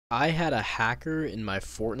I had a hacker in my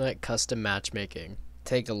Fortnite custom matchmaking.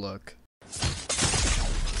 Take a look.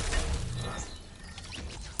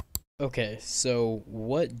 Okay, so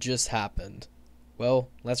what just happened? Well,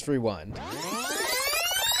 let's rewind.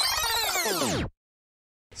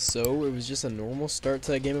 So it was just a normal start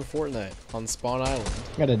to a game of Fortnite on Spawn Island.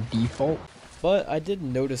 Got a default? But I did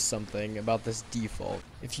notice something about this default.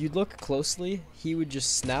 If you look closely, he would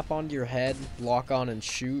just snap onto your head, lock on and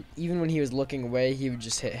shoot. Even when he was looking away, he would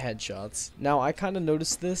just hit headshots. Now I kind of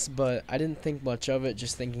noticed this, but I didn't think much of it,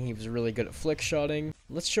 just thinking he was really good at flick shotting.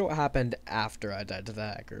 Let's show what happened after I died to the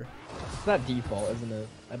hacker. It's not default, isn't it?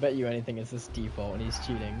 I bet you anything it's this default and he's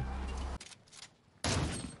cheating.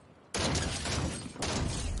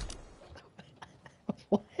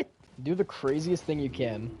 What? Do the craziest thing you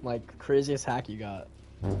can, like craziest hack you got.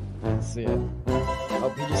 Let's see it. Oh,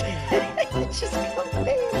 he just he just got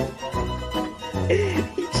banned.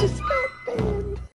 He just got